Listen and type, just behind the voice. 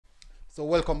So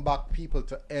welcome back, people,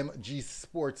 to MG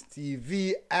Sports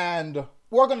TV, and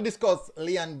we're going to discuss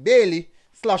Leon Bailey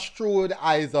 / Through the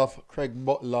Eyes of Craig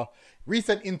Butler.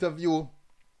 Recent interview,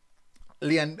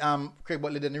 Craig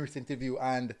Butler did a recent interview,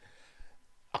 and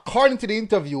according to the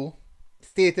interview,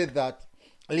 stated that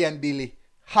Leon Bailey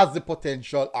has the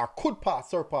potential or could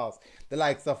surpass the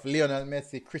likes of Lionel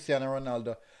Messi, Cristiano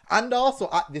Ronaldo, and also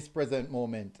at this present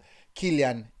moment,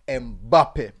 Kylian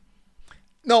Mbappe.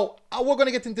 Now, we're going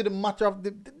to get into the matter of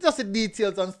just the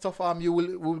details and stuff.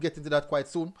 We'll get into that quite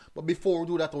soon. But before we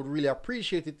do that, I would really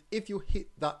appreciate it if you hit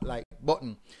that like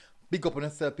button. Big up on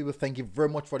yourself, people. Thank you very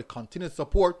much for the continued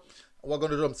support. We're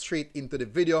going to jump straight into the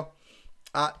video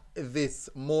at this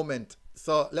moment.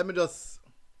 So let me just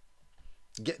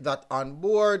get that on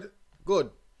board. Good.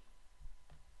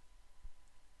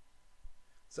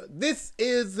 So this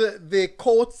is the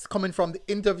quotes coming from the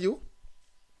interview.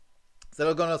 So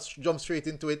we're going to jump straight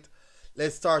into it.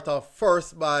 Let's start off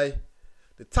first by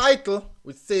the title,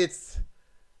 which states,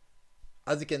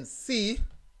 as you can see,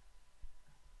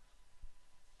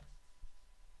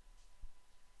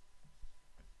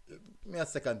 give me a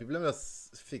second, people. Let me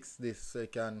just fix this so you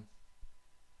can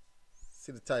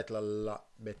see the title a lot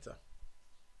better.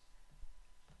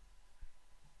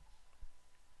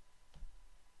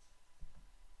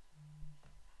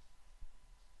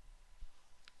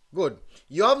 Good.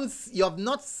 You have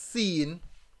not seen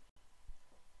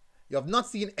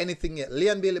anything yet.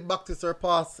 Leon Bailey back to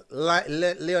surpass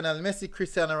Lionel Messi,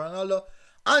 Cristiano Ronaldo,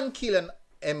 and Kylian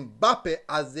Mbappe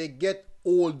as they get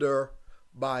older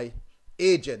by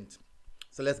agent.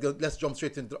 So let's jump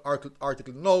straight into the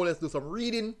article now. Let's do some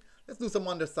reading, let's do some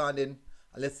understanding,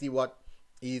 and let's see what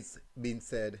is being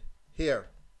said here.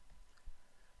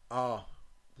 Let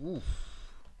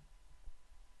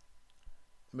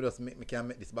me just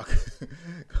make this back.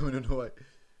 I don't know why.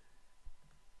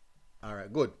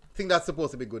 Alright, good. I think that's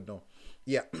supposed to be good now.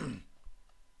 Yeah.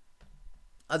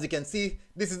 As you can see,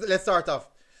 let's start off.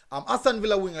 Aston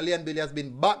Villa winger Leon Bailey has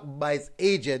been backed by his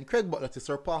agent Craig Butler to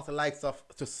surpass the likes of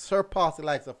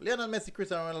Lionel Messi,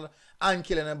 Cristiano Ronaldo, and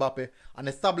Kylian Mbappe, and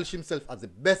establish himself as the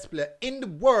best player in the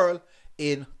world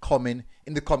in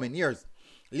the coming years.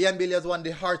 Leon Bailey has won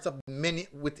the hearts of many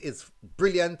with his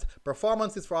brilliant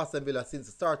performances for Aston Villa since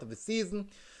the start of the season.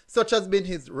 Such has been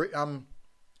his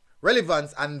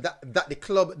relevance, and that the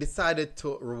club decided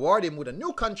to reward him with a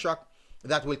new contract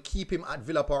that will keep him at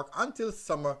Villa Park until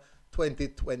summer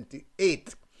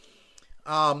 2028.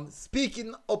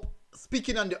 Speaking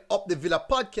on the Up the Villa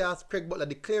podcast, Craig Butler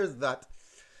declares that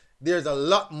there's a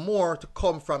lot more to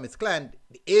come from his client.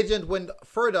 The agent went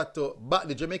further to back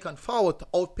the Jamaican forward to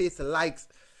outpace the likes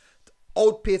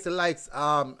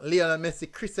Lionel Messi,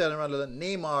 Cristiano Ronaldo,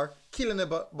 Neymar,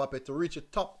 Kylian Mbappe to reach the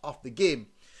top of the game.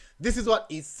 This is what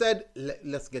he said.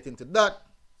 Let's get into that.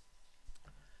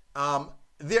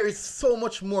 There is so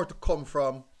much more to come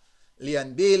from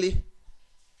Leon Bailey.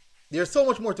 There's so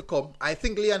much more to come. I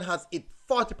think Leon has hit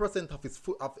 40%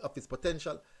 of his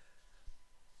potential.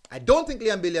 I don't think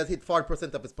Leon Bailey has hit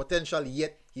 40% of his potential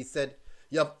yet. He said,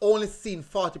 you have only seen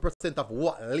 40% of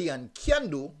what Leon can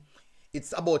do.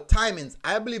 It's about timings.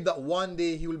 I believe that one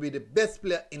day he will be the best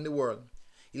player in the world.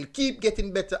 He'll keep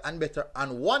getting better and better,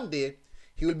 and one day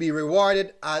he will be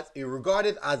regarded as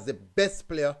the best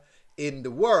player in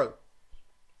the world.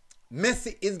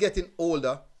 Messi is getting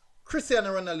older.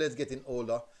 Cristiano Ronaldo is getting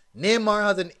older. Neymar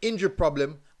has an injury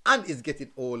problem and is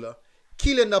getting older.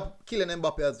 Kylian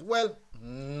Mbappe as well.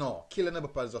 No, Kylian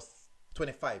Mbappe is just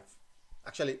 25.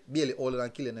 Actually, barely older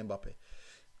than Kylian Mbappe.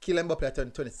 Kylian Mbappe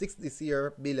turned 26 this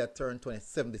year. Bailey turned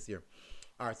 27 this year.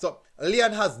 Alright, so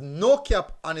Leon has no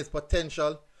cap on his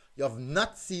potential. You have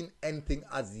not seen anything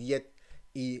as yet,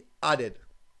 he added.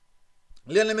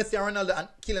 Lionel Messi and Ronaldo and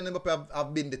Kylian Mbappe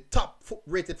have been the top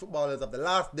rated footballers of the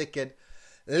last decade.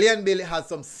 Leon Bailey has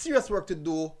some serious work to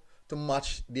do to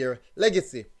match their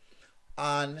legacy.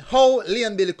 And how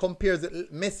Leon Bailey compares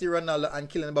Messi, Ronaldo, and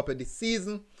Kylian Mbappe this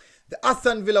season. The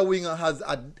Aston Villa winger has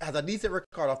a decent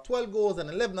record of 12 goals and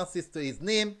 11 assists to his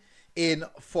name in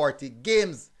 40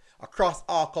 games across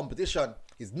all competition.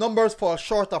 His numbers fall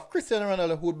short of Cristiano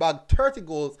Ronaldo, who bagged 30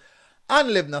 goals and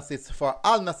 11 assists for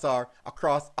Al Nassr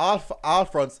across all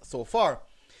fronts so far.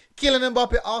 Kylian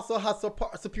Mbappe also has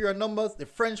superior numbers. The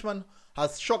Frenchman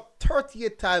has struck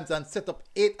 38 times and set up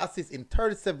 8 assists in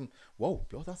 37. Whoa,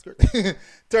 that's good.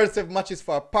 37 matches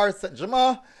for Paris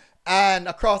Saint-Germain, and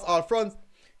across all fronts.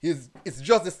 It's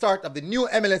just the start of the new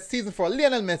MLS season for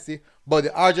Lionel Messi, but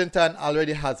the Argentine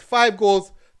already has 5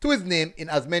 goals to his name in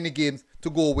as many games to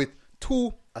go with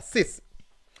 2 assists.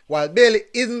 While Bailey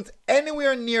isn't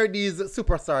anywhere near these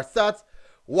superstar stats,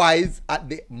 wise at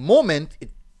the moment,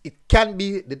 it can't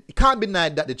be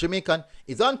denied that the Jamaican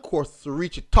is on course to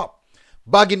reach the top,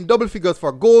 bagging double figures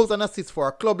for goals and assists for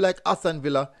a club like Aston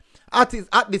Villa at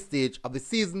this stage of the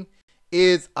season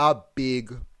is a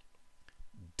big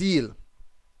deal.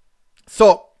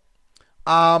 So,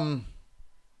 well,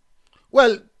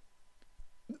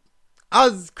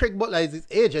 as Craig Butler is his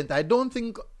agent, I don't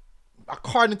think,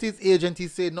 according to his agent,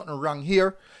 he's saying nothing wrong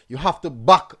here. You have to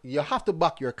back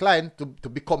your client to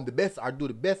become the best or do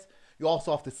the best. You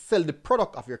also have to sell the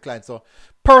product of your client. So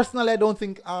personally, I don't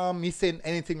think he's saying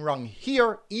anything wrong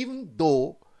here, even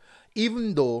though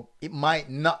it might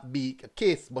not be a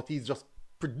case, but he's just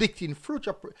predicting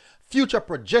future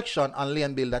projection on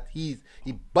Lionel Messi that he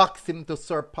backs him to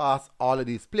surpass all of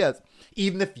these players.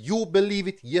 Even if you believe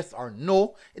it, yes or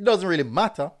no, it doesn't really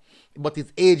matter. But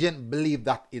his agent believes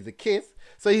that is the case.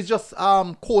 So he's just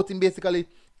quoting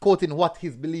what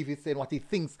his belief is saying, what he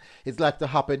thinks is like to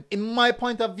happen. In my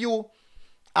point of view,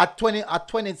 at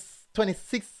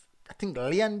 26, I think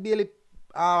Lionel Messi,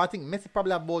 I think Messi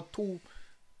probably have about 2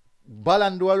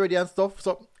 Ballon d'Or already and stuff.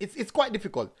 So it's quite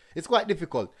difficult. It's quite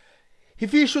difficult.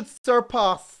 If he should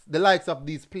surpass the likes of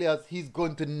these players, he's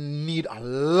going to need a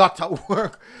lot of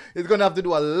work. He's going to have to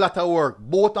do a lot of work,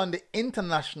 both on the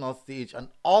international stage and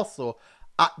also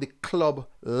at the club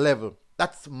level.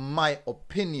 That's my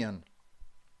opinion.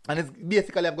 And it's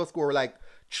basically I've got to score like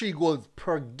 3 goals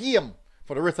per game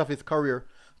for the rest of his career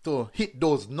to hit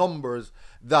those numbers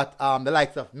that the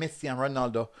likes of Messi and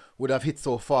Ronaldo would have hit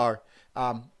so far.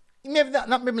 Maybe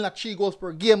not 3 goals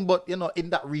per game, but you know, in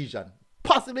that region.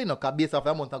 Possibly not, based off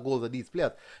the amount of goals of these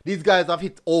players. These guys have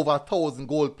hit over 1,000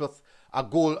 goal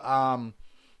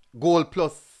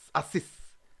plus assist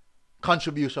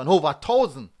contribution. Over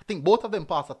 1,000. I think both of them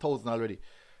passed 1,000 already.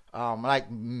 Like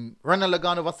Ronaldo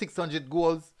gone over 600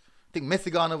 goals. I think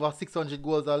Messi gone over 600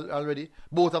 goals already.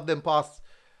 Both of them passed.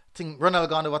 I think Ronaldo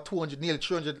gone over 200, nearly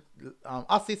 300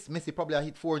 assists. Messi probably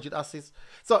hit 400 assists.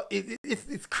 So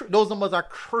it's those numbers are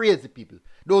crazy, people.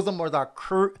 Those numbers are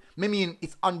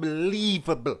it's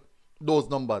unbelievable. Those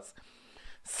numbers.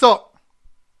 So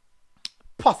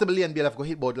possibly NBA have go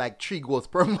hit about like 3 goals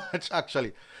per match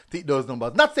actually to hit those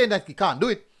numbers. Not saying that he can't do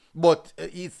it, but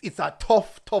it's a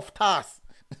tough task.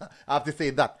 I have to say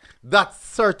that. That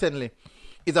certainly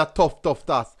is a tough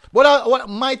task. But what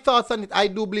my thoughts on it, I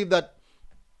do believe that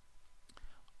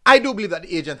the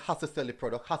agent has to sell the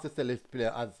product, has to sell his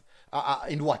player as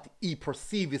in what he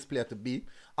perceives his player to be.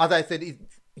 As I said,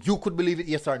 you could believe it,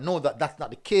 yes or no, that's not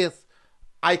the case.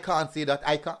 I can't say that.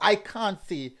 I can't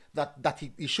say that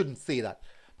he shouldn't say that.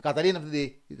 Because at the end of the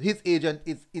day, his agent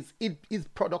is his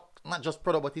product, not just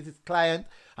product, but he's his client,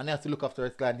 and he has to look after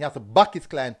his client. He has to back his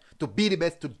client to be the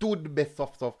best, to do the best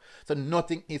stuff. So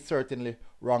nothing is certainly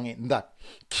wrong in that.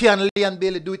 Can Lionel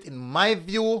Messi do it? In my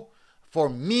view, for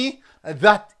me,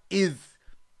 that is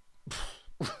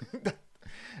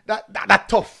that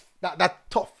tough. That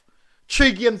tough.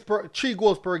 3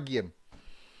 goals per game.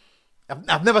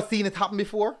 I've never seen it happen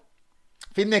before.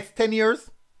 For the next 10 years.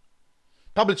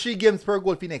 Probably 3 games per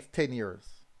goal for the next 10 years.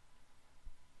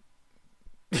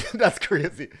 That's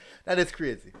crazy. That is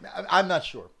crazy. I'm not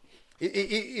sure.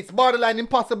 It's borderline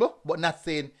impossible, but not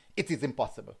saying it is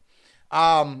impossible.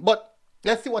 But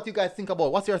let's see what you guys think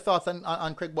about. What's your thoughts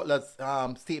on Craig Butler's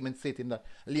statement stating that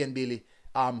Lionel Messi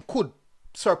could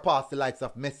surpass the likes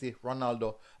of Messi,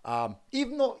 Ronaldo?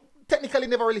 Even though technically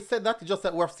never really said that. It's just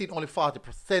that we've seen only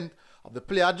 40% of the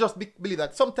player. I just believe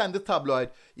that sometimes the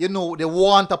tabloid, you know, they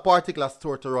want a particular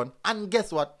story to run. And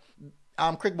guess what?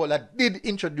 Craig Butler did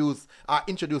introduce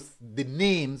the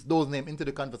names, those names into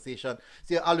the conversation.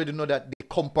 So you already know that the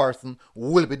comparison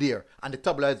will be there. And the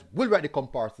tabloids will write the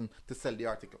comparison to sell the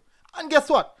article. And guess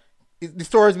what? The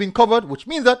story has been covered, which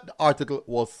means that the article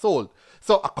was sold.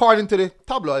 So according to the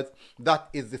tabloids, that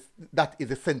is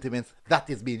the sentiments that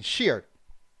is being shared.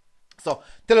 So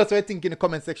tell us what you think in the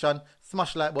comment section.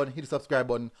 Smash the like button, hit the subscribe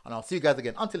button, and I'll see you guys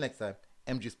again. Until next time,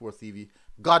 MG Sports TV.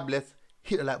 God bless.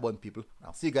 Hit the like button, people. And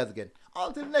I'll see you guys again.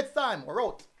 Until next time, we're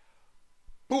out.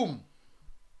 Boom.